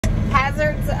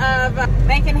hazards of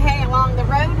making hay along the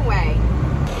roadway.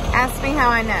 Ask me how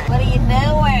I know. What are you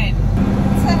doing?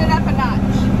 Set it up a notch.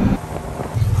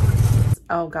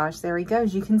 Oh gosh, there he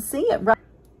goes. You can see it. We're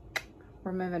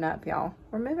moving up, y'all.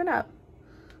 We're moving up.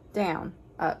 Down,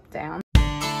 up, down.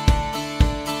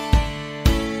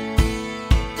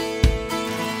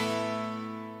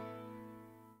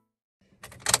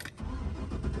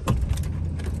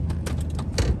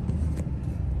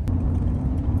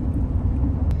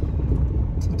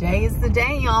 Today is the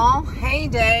day, y'all. Hay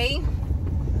day.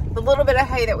 The little bit of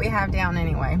hay that we have down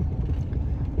anyway.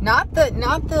 Not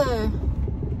the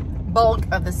bulk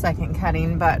of the second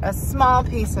cutting, but a small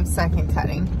piece of second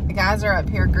cutting. The guys are up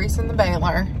here greasing the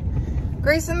baler.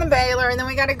 And then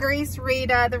we got to grease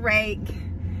Rita, the rake.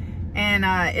 And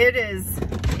it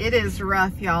is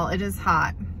rough, y'all. It is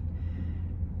hot.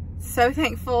 So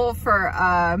thankful for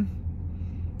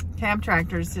cab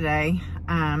tractors today.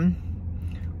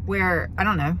 Where, I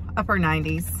don't know, upper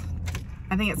 90s.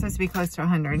 I think it's supposed to be close to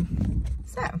 100.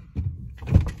 So,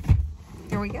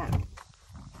 here we go.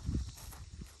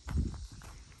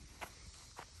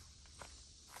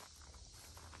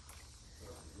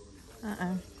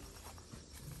 Uh-oh.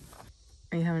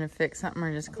 Are you having to fix something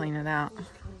or just clean it out?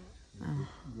 Oh.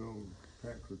 Go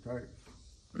pack the tapes.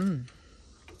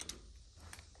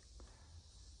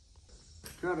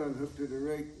 Got unhooked to the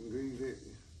rake and grease it.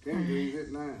 Can grease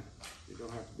it now. You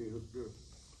don't have to be hooked up.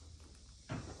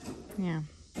 Yeah.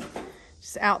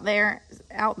 Just out there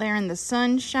in the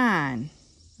sunshine.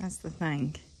 That's the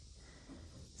thing.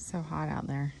 So hot out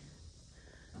there.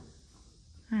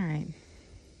 All right.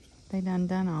 They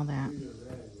done all that.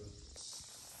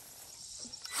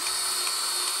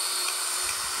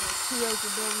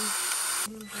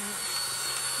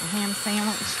 A ham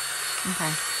sandwich.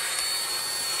 Okay.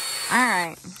 All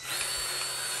right.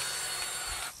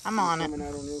 I'm on it.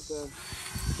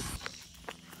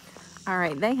 All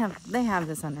right, they have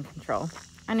this under control.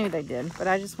 I knew they did, but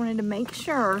I just wanted to make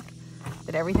sure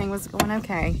that everything was going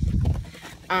okay.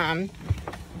 So I'm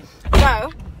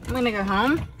gonna go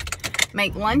home,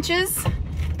 make lunches,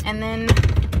 and then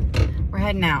we're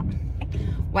heading out.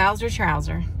 Wowzer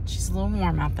trouser. It's just a little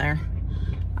warm out there.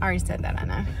 I already said that, I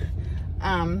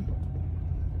know.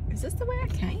 Is this the way I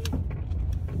came?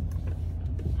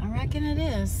 I reckon it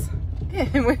is.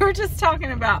 We were just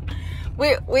talking about,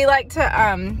 we like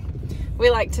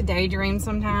to daydream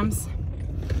sometimes.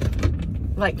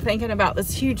 Like thinking about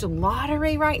this huge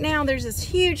lottery right now. There's this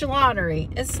huge lottery.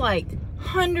 It's like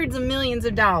hundreds of millions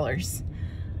of dollars.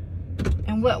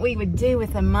 And what we would do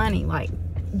with the money, like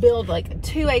build like a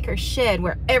 2-acre shed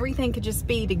where everything could just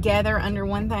be together under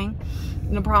one thing.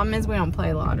 And the problem is we don't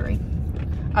play lottery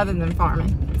other than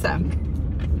farming. So,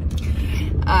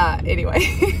 anyway.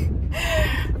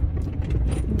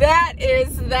 That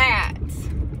is that.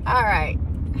 All right,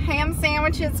 ham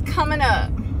sandwiches coming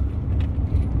up.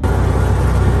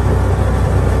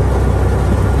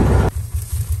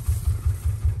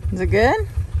 Is it good?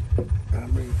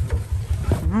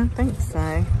 I think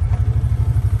so.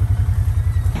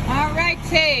 All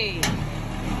righty,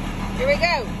 here we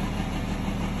go.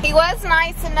 He was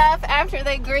nice enough after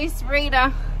they greased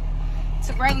Rita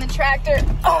to bring the tractor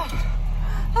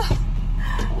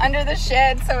under the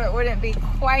shed so it wouldn't be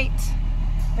quite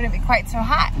so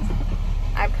hot.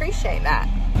 I appreciate that.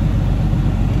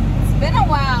 It's been a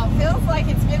while. Feels like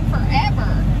it's been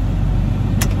forever.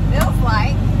 Feels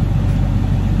like.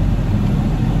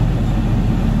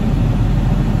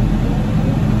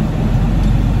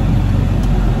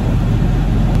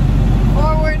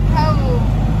 Forward hoe.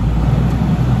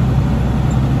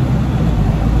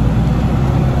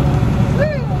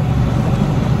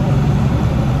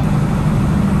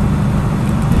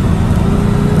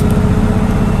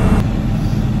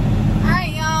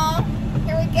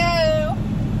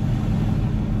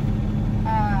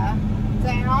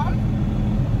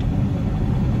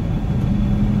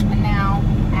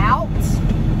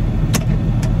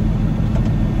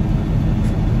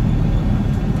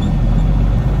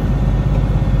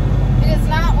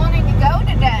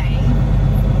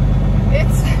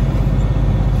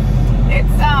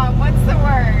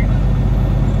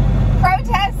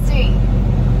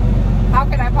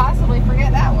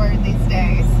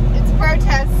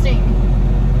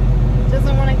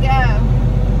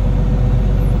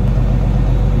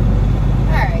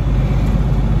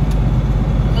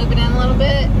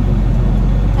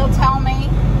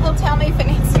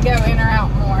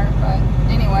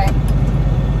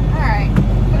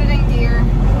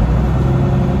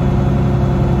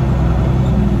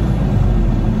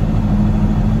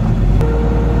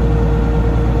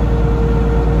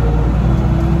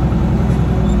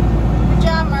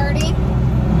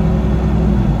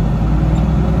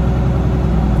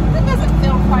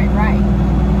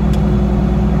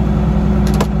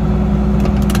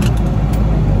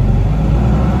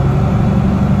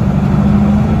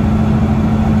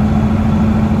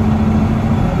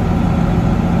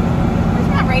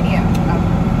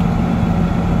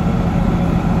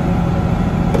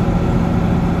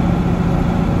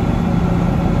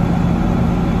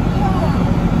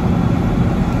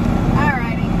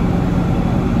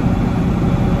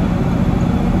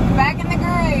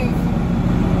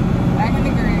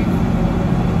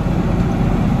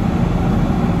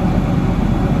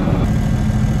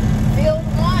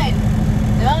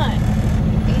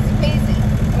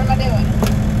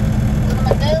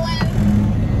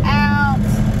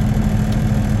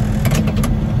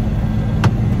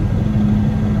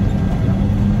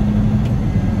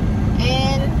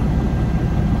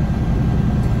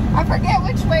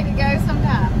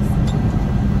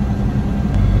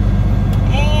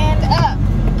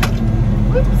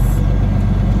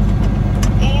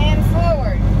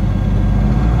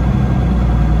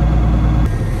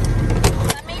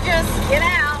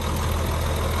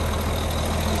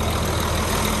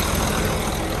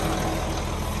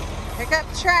 pick up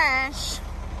trash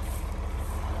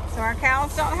so our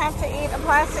cows don't have to eat a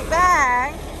plastic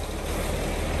bag.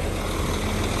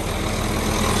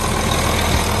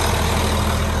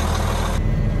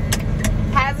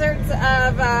 Hazards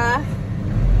of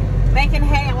making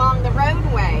hay along the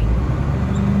roadway,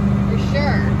 for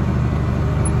sure.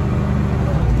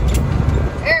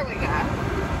 There we go.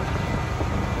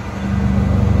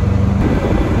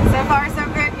 So far so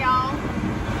good, y'all.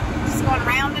 Just going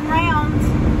round and round.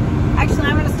 Actually,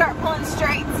 I'm going to start pulling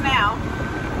straights now.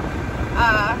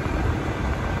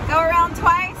 Go around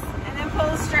twice and then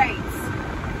pull straights.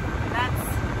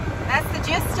 That's the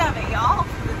gist of it, y'all.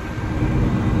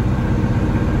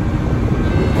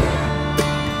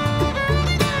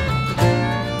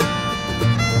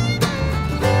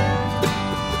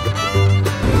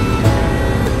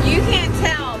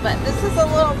 But this is a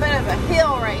little bit of a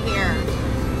hill right here,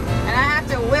 and I have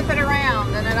to whip it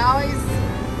around, and it always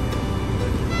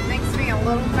makes me a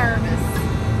little nervous.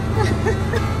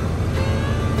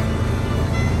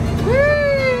 Woo!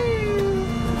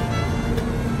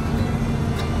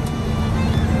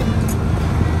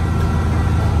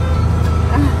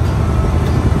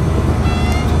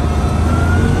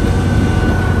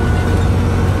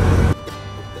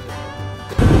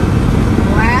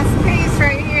 Last piece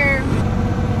right here.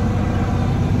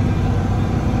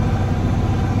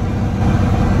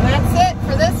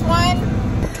 This one.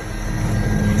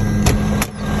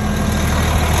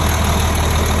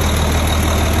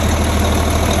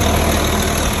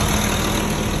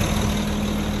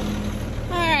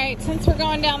 Alright, since we're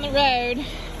going down the road,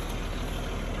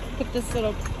 put this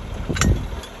little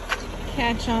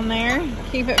catch on there.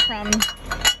 Keep it from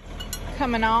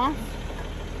coming off.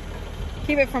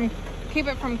 Keep it from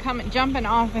jumping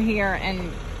off of here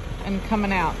and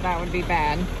coming out. That would be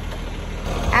bad.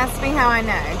 Ask me how I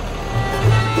know.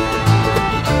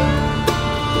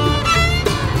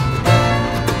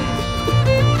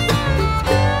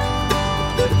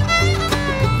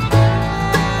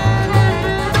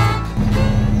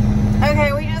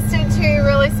 Okay, we just did 2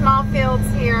 really small fields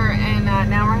here, and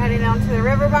now we're heading down to the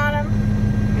river bottom.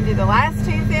 We do the last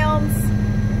 2 fields,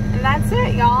 and that's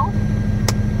it, y'all.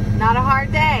 Not a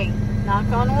hard day.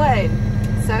 Knock on wood.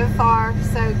 So far,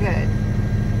 so good.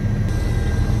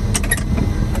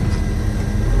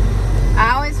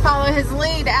 I always follow his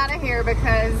lead out of here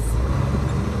because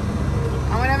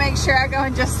I want to make sure I go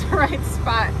in just the right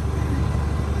spot.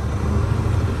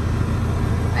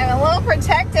 I'm a little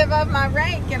protective of my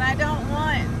rake, and I don't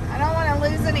want to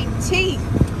lose any teeth.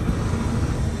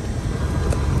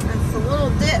 It's a little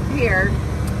dip here.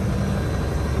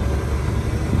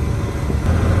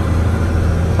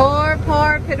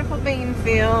 Poor pitiful bean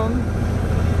field.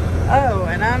 Oh,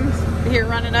 and I'm here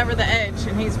running over the edge,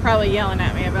 and he's probably yelling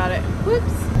at me about it.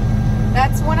 Whoops.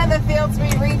 That's one of the fields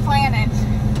we replanted.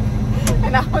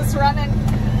 And I was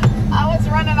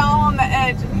running all on the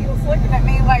edge, and he was looking at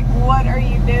me like, what are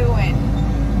you doing?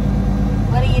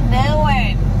 What are you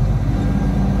doing?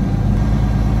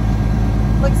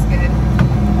 Looks good.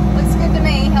 Looks good to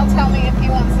me. He'll tell me if he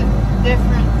wants it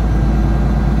different.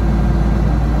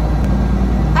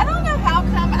 I don't know how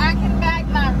come I can bag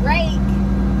my rake.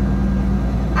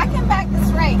 I can back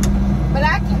this rake, but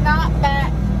I cannot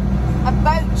back a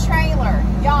boat trailer,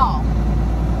 y'all.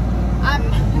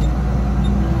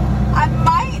 I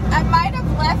might have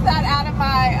left that out of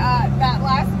my that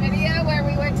last video where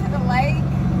we went to the lake.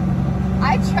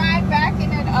 I tried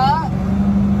backing it up,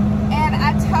 and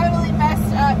I totally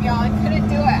messed up, y'all. I couldn't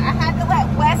do it. I had to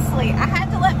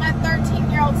let my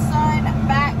 13-year-old son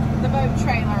back the boat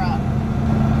trailer up.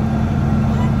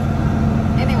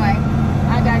 Anyway,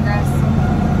 I digress.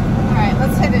 Alright,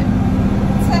 let's hit it.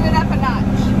 Let's hit it up a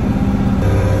notch.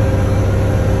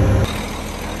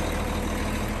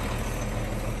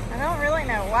 I don't really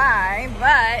know why,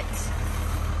 but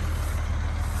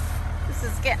this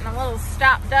is getting a little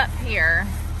stopped up here.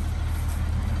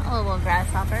 A little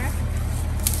grasshopper.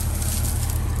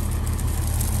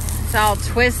 It's all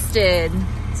twisted.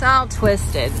 It's all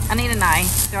twisted. I need a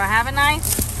knife. Do I have a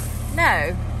knife?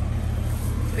 No.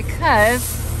 Because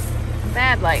I'm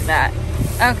bad like that.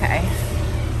 Okay.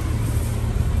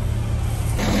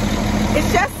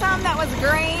 It's just some that was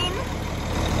green.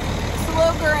 It's a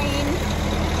little green.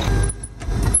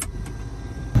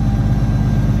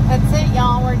 That's it,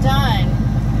 y'all. We're done.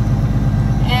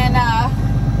 And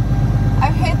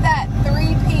I've hit that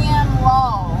 3 p.m.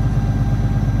 lull.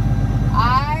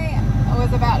 I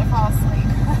was about to fall asleep.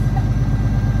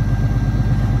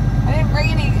 I didn't bring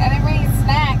any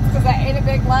snacks because I ate a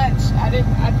big lunch.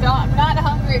 I'm not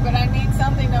hungry, but I need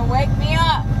something to wake me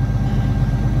up.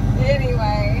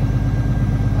 Anyway,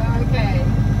 okay.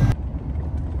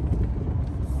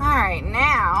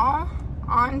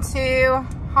 into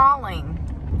hauling.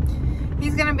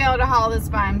 He's gonna be able to haul this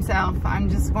by himself. I'm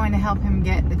just going to help him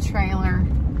get the trailer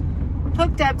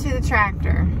hooked up to the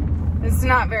tractor. It's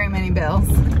not very many bales.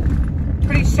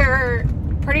 Pretty sure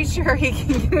he can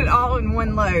get it all in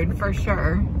one load for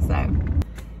sure. So,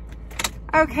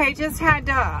 okay, just had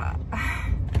to,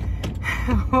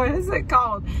 what is it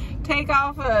called? Take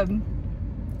off a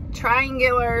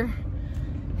triangular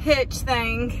hitch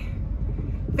thing.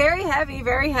 Very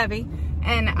heavy,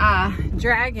 and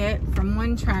drag it from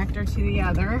one tractor to the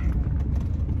other.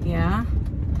 Yeah.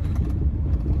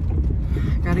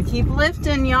 Gotta keep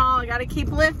lifting, y'all. Gotta keep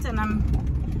lifting.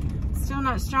 I'm still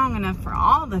not strong enough for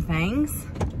all the things.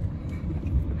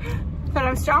 But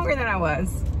I'm stronger than I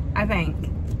was, I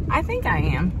think. I think I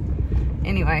am.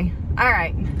 Anyway, all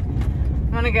right.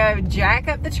 I'm gonna go jack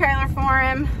up the trailer for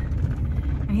him,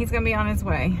 and he's gonna be on his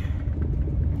way.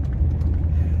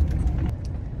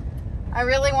 I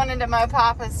really wanted to mow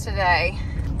Papa's today,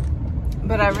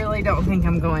 but I really don't think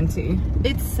I'm going to.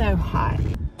 It's so hot.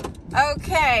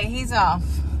 Okay, he's off.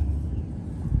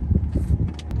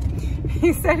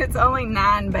 He said it's only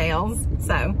 9 bales,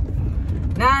 so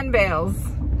 9 bales.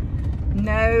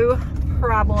 No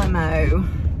problemo.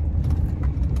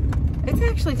 It's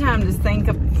actually time to think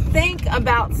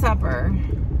about supper.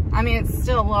 I mean, it's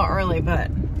still a little early,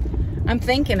 but I'm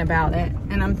thinking about it,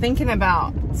 and I'm thinking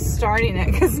about starting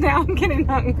it because now I'm getting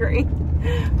hungry.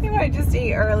 We might just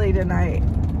eat early tonight.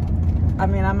 I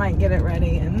mean, I might get it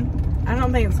ready, and I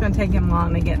don't think it's going to take him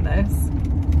long to get this.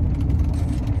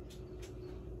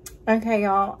 Okay,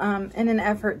 y'all, in an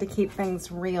effort to keep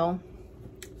things real,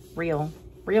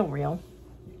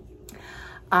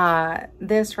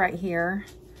 this right here,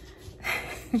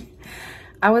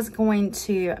 I was going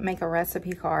to make a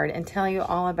recipe card and tell you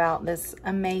all about this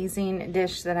amazing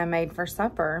dish that I made for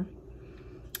supper.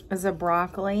 It was a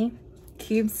broccoli,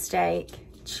 cube steak,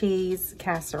 cheese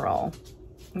casserole.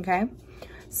 Okay,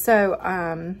 so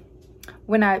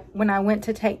when I went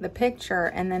to take the picture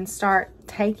and then start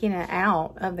taking it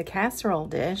out of the casserole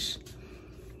dish,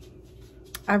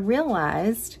 I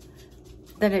realized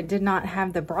that it did not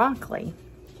have the broccoli.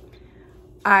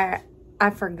 I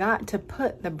forgot to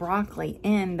put the broccoli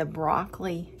in the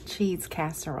broccoli cheese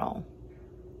casserole.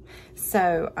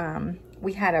 So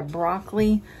we had a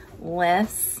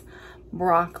broccoli-less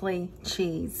broccoli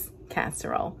cheese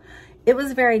casserole. It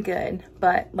was very good,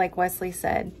 but like Wesley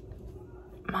said,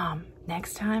 Mom,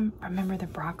 next time, remember the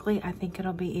broccoli? I think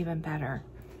it'll be even better.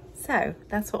 So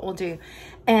that's what we'll do.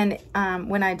 And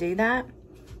when I do that,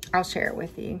 I'll share it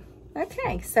with you.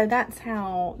 Okay, so that's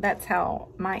how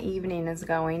my evening is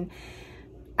going.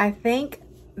 I think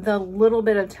the little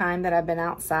bit of time that I've been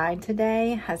outside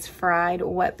today has fried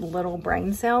what little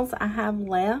brain cells I have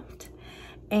left.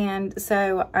 And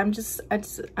so I'm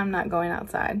not going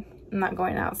outside. I'm not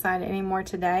going outside anymore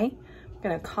today. I'm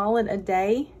gonna call it a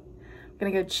day. I'm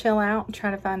gonna go chill out,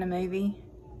 try to find a movie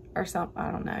or something,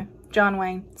 I don't know, John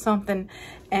Wayne, something,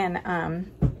 and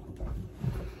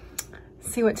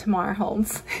see what tomorrow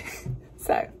holds.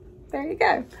 So there you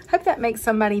go. Hope that makes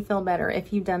somebody feel better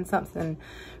if you've done something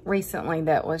recently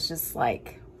that was just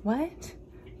like, what?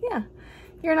 Yeah,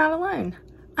 you're not alone.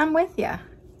 I'm with you.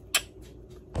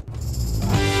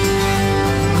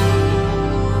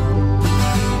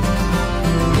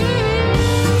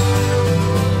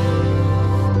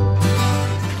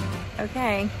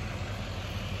 Okay,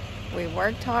 we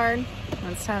worked hard,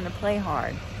 and it's time to play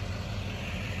hard.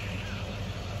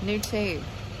 New tube.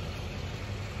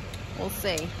 We'll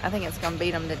see. I think it's gonna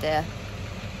beat them to death.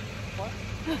 What?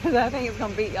 I think it's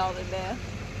gonna beat y'all to death.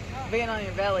 Being on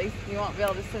your bellies, you won't be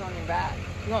able to sit on your back.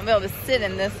 You won't be able to sit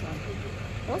in this one.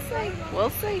 We'll see. We'll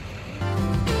see.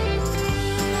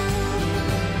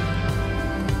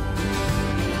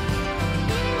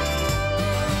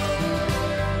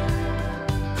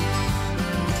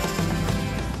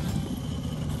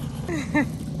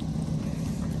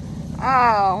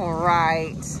 All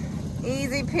right,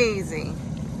 easy peasy.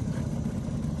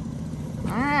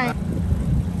 All right.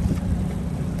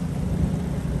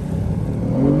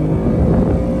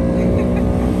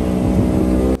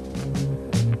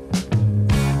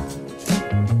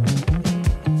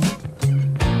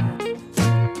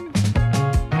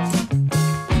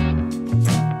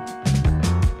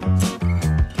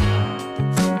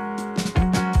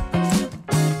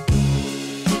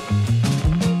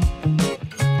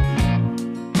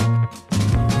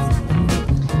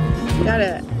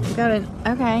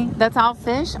 Okay, that's all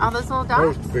fish? All those little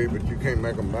dots? Supposed to be, but you can't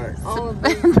make them bite.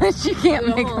 But you can't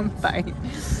make them bite.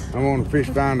 I want a fish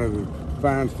finder that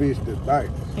finds fish that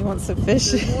bites. He wants a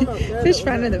fish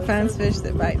finder that finds fish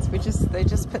that bites. They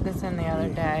just put this in the other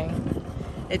day.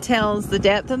 It tells the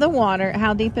depth of the water.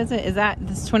 How deep is it? Is that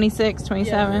this 26,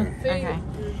 27? Yeah. Okay.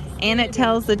 And it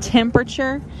tells the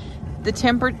temperature.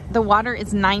 The water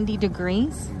is 90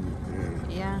 degrees.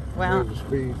 Yeah. Well, There's the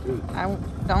speed too. I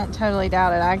don't totally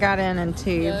doubt it. I got in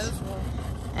tubes.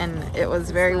 And it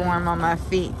was very warm on my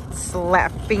feet,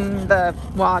 slapping the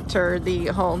water the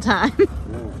whole time. Yeah, I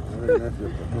think that's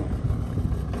just a hump.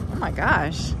 Oh my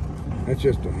gosh. That's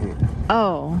just a hump.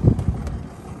 Oh.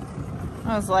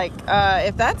 I was like,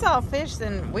 if that's all fish,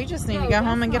 then we just need to go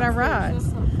home and get our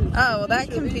rods. Oh, well, that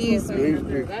confused me.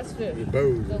 That's fish. The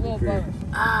bows. The little bows.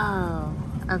 Oh,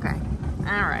 okay.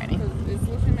 Alrighty. It's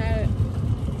looking at it.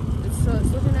 It's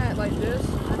looking at it like this,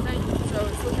 I think. So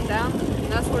it's looking down,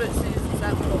 and that's what it sees. Is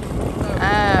that little bow.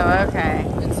 Oh, okay.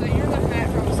 And so you're looking at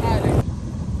it from beside it.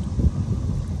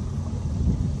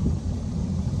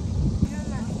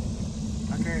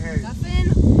 I can't hear you. Nothing.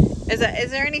 Is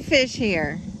there any fish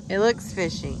here? It looks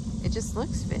fishy. It just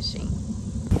looks fishy.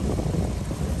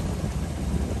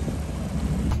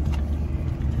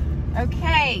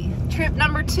 Okay, trip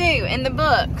number 2 in the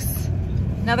books.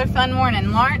 Another fun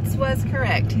morning. Lawrence was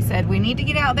correct. He said we need to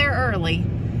get out there early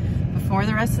before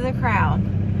the rest of the crowd.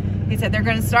 He said they're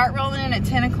going to start rolling in at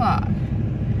 10 o'clock.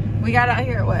 We got out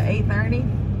here at what, 8:30?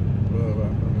 Well, I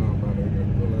don't know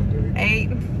about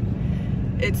 8.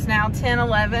 8. It's now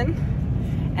 10:11,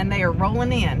 and they are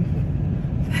rolling in.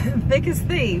 Thick as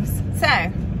thieves. So,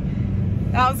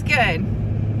 that was good.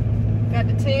 Got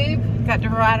the tube, got to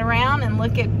ride around and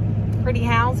look at pretty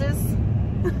houses.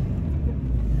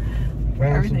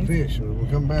 Found some fish. When we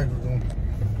come back, we're going to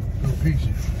go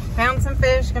fishing. Found some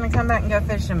fish, gonna come back and go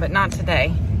fishing, but not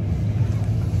today.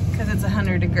 Because it's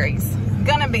 100 degrees.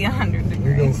 Gonna be 100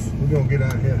 degrees. We're going to get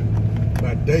out here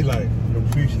by daylight, go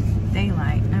fishing.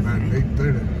 Daylight, About okay.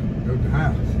 8:30, go to the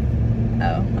house.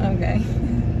 Oh, okay.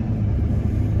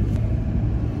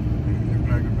 Looks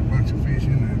like there's a bunch of fish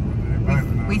in there.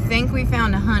 We think we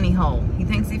found a honey hole. He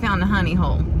thinks he found a honey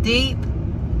hole. Deep,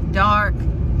 dark,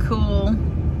 cool.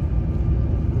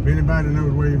 If anybody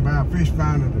knows where you buy a fish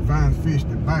finder that finds fish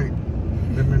that bite,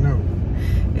 let me know.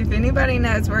 If anybody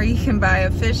knows where you can buy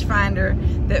a fish finder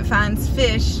that finds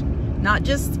fish, not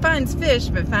just finds fish,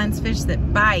 but finds fish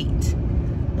that bite,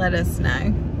 let us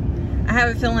know. I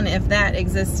have a feeling if that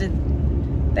existed,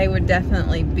 they would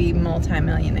definitely be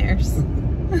multimillionaires.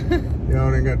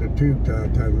 Y'all ain't got the tube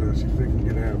tied tight enough so we can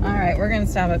get out. All right, we're gonna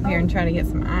stop up here and try to get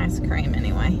some ice cream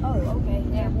anyway. Oh, okay.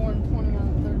 Yeah, more than 20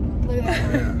 minutes. Look at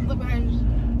that. Yeah. Look behind you.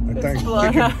 I think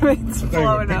blowing up. It's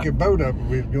blowing pick up. your boat up if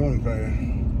we was going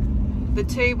fast. The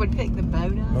tube would pick the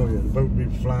boat up. Oh yeah, the boat be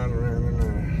flying around in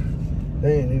there.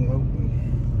 They ain't even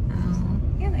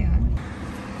open. Yeah, they are.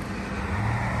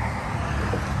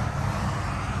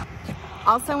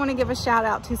 Also want to give a shout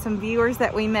out to some viewers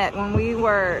that we met when we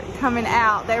were coming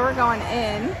out. They were going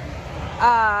in.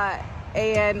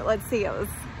 And let's see, it was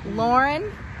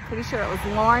Lauren. Pretty sure it was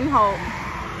Lauren Holt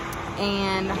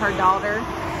and her daughter.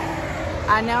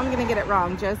 I know I'm going to get it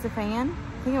wrong. Josephine.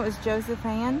 I think it was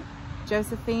Josephine.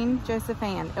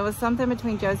 It was something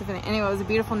between Joseph and... Anyway, it was a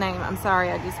beautiful name. I'm sorry,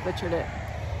 I just butchered it.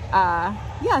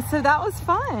 Yeah, so that was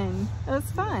fun. It was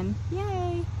fun.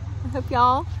 Yay. I hope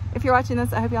y'all, if you're watching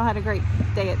this, I hope y'all had a great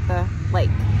day at the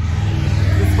lake.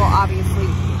 This will obviously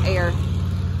air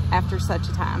after such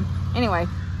a time. Anyway,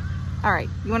 all right,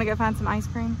 you want to go find some ice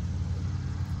cream?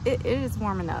 It is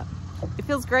warming up. It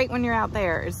feels great when you're out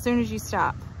there. As soon as you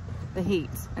stop, the heat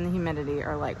and the humidity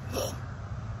are like...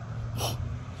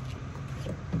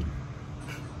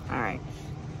 All right.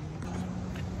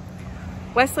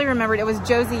 Wesley remembered it was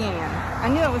Josie Ann. I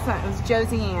knew it was something. It was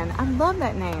Josie Ann. I love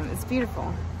that name. It's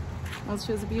beautiful. Well,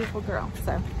 she was a beautiful girl.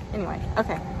 So anyway,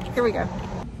 okay, here we go.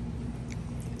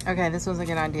 Okay, this was a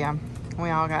good idea. We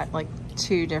all got like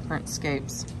 2 different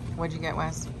scoops. What'd you get,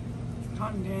 Wes?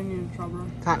 Cotton candy and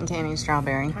strawberry. Cotton candy and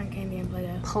strawberry. Cotton candy and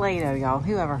Play-Doh. Play-Doh, y'all.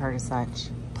 Who ever heard of such?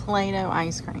 Play-Doh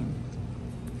ice cream.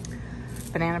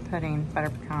 Banana pudding, butter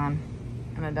pecan,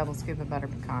 and a double scoop of butter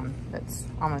pecan that's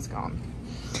almost gone.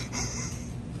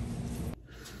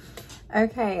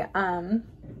 Okay,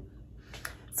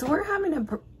 so we're having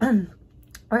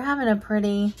a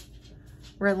pretty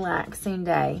relaxing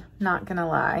day, not gonna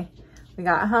lie. We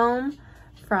got home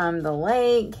from the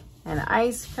lake and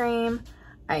ice cream.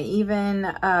 I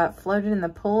even floated in the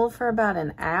pool for about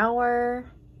an hour.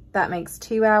 That makes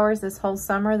 2 hours this whole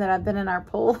summer that I've been in our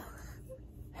pool.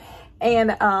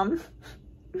 And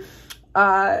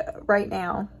right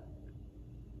now,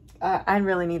 I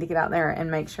really need to get out there and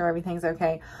make sure everything's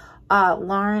okay.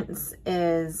 Lawrence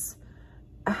has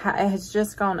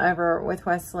just gone over with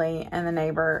Wesley and the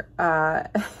neighbor,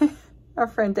 our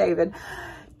friend David,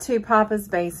 to Papa's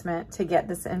basement to get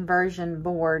this inversion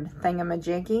board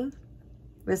thingamajiggy.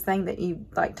 This thing that you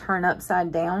like turn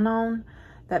upside down on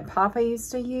that Papa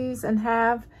used to use and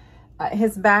have.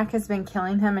 His back has been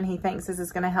killing him and he thinks this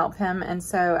is going to help him. And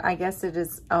so I guess it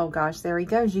is, oh gosh, there he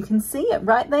goes. You can see it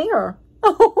right there.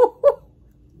 Oh,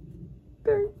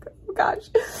 there you go. Oh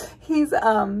gosh. He's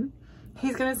going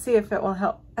to see if it will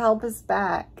help his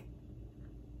back.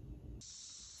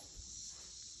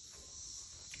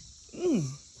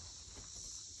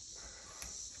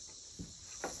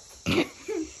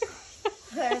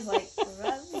 There's like,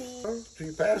 rub me. Till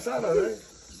you pass out of it.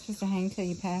 Just to hang till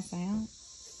you pass out?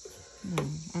 No,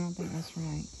 I don't think that's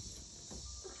right.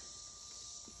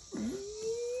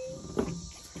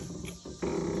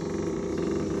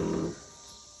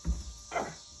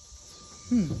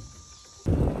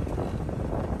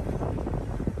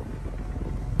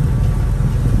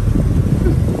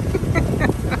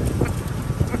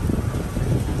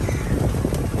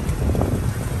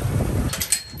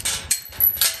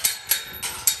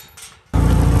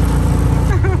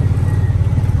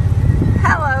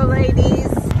 Hello, ladies.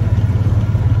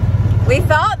 We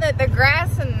thought that the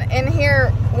grass in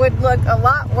here would look a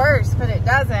lot worse, but it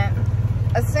doesn't.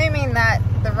 Assuming that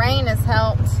the rain has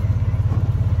helped.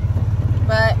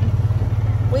 But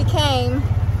we came,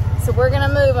 so we're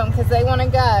gonna move them because they want to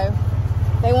go.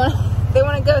 They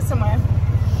want to go somewhere.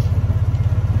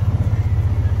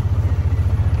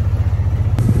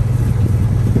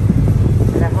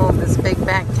 Gotta hold this big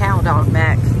back cow dog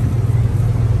back.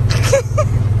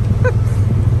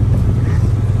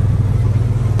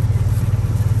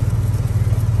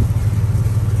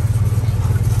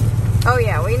 Oh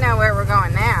yeah, we know where we're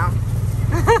going now.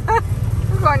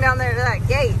 We're going down there to that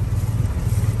gate.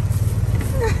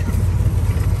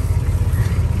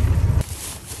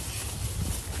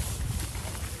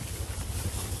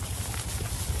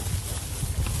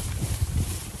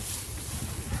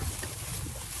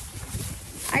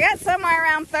 I got somewhere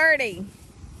around 30.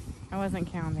 I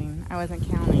wasn't counting. I wasn't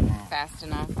counting fast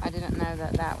enough. I didn't know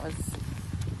that that was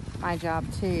my job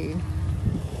too.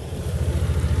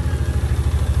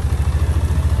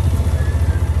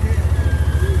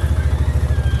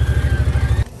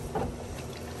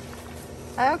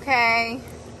 Okay,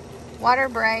 water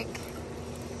break.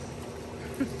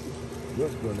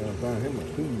 Let's go down and find him a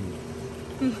food.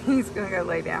 He's gonna go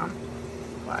lay down.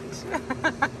 Watch.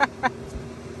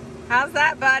 How's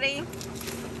that, buddy?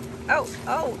 Oh,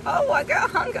 I got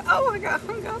hung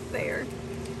up there.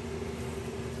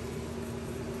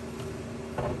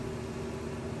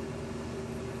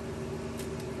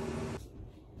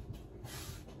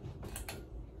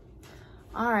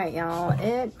 All right, y'all,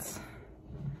 it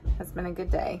has been a good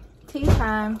day. Tea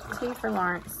time, tea for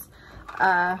Lawrence.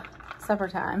 Supper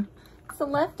time. It's a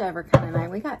leftover kind of night.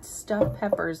 We got stuffed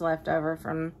peppers left over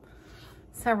from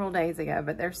several days ago,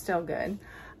 but they're still good.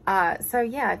 So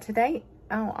yeah, today,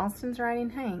 oh, Austin's riding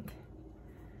Hank.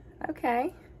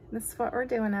 Okay, this is what we're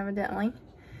doing evidently.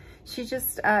 She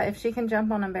just, if she can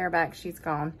jump on a bareback, she's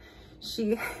gone.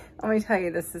 Let me tell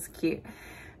you, this is cute.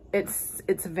 It's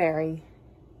very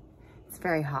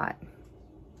hot.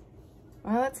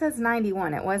 Well, it says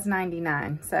 91. It was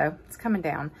 99, so it's coming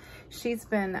down. She's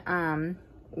been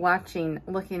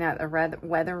looking at the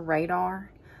weather radar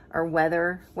or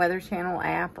weather channel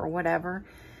app or whatever,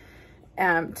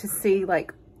 to see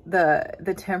like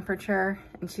the temperature.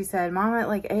 And she said, Mom, at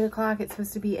like 8 o'clock it's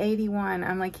supposed to be 81.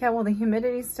 I'm like, yeah, well, the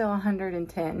humidity's still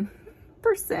 110%.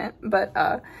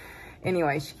 But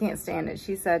anyway, she can't stand it.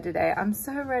 She said today, I'm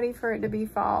so ready for it to be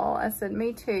fall. I said,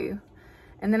 me too.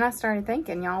 And then I started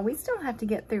thinking, y'all, we still have to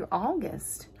get through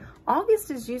August.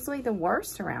 August is usually the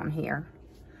worst around here.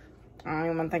 I don't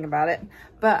even want to think about it.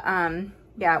 But,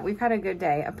 yeah, we've had a good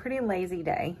day. A pretty lazy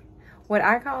day. What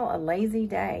I call a lazy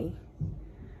day.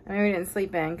 I mean, we didn't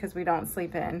sleep in because we don't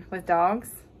sleep in. With dogs,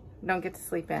 we don't get to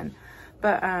sleep in.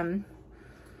 But,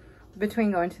 between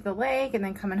going to the lake and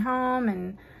then coming home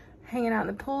and hanging out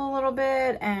in the pool a little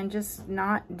bit and just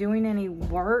not doing any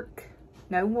work.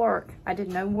 No work. I did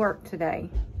no work today.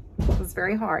 It was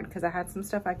very hard because I had some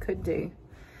stuff I could do.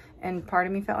 And part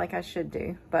of me felt like I should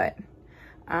do. But,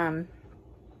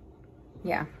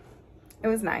 yeah. It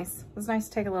was nice. It was nice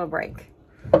to take a little break.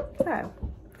 So,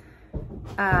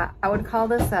 I would call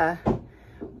this a...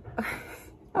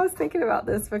 I was thinking about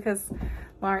this because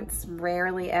Lawrence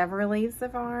rarely ever leaves the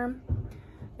farm.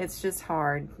 It's just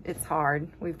hard. It's hard.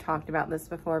 We've talked about this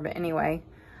before. But anyway,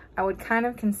 I would kind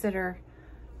of consider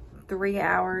 3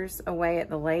 hours away at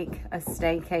the lake a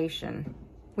staycation.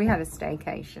 We had a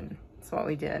staycation. That's what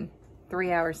we did.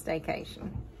 3 hour staycation.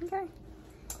 Okay.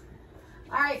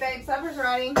 All right, babe, supper's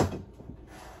ready.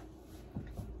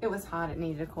 It was hot, it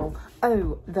needed to cool.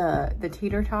 Oh, the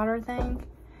teeter-totter thing.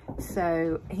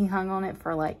 So he hung on it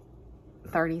for like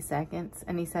 30 seconds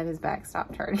and he said his back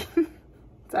stopped hurting.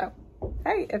 So,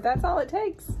 hey, if that's all it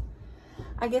takes.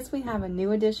 I guess we have a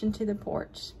new addition to the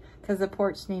porch because the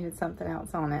porch needed something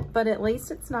else on it. But at least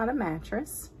it's not a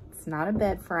mattress. It's not a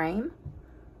bed frame.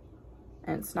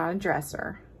 And it's not a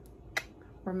dresser.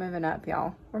 We're moving up,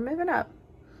 y'all. We're moving up.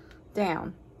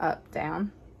 Down, up,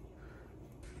 down.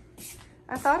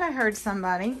 I thought I heard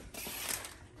somebody.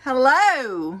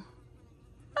 Hello.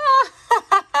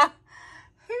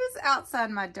 Who's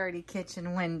outside my dirty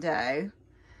kitchen window?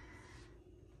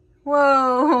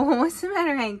 Whoa, what's the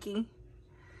matter, Hanky?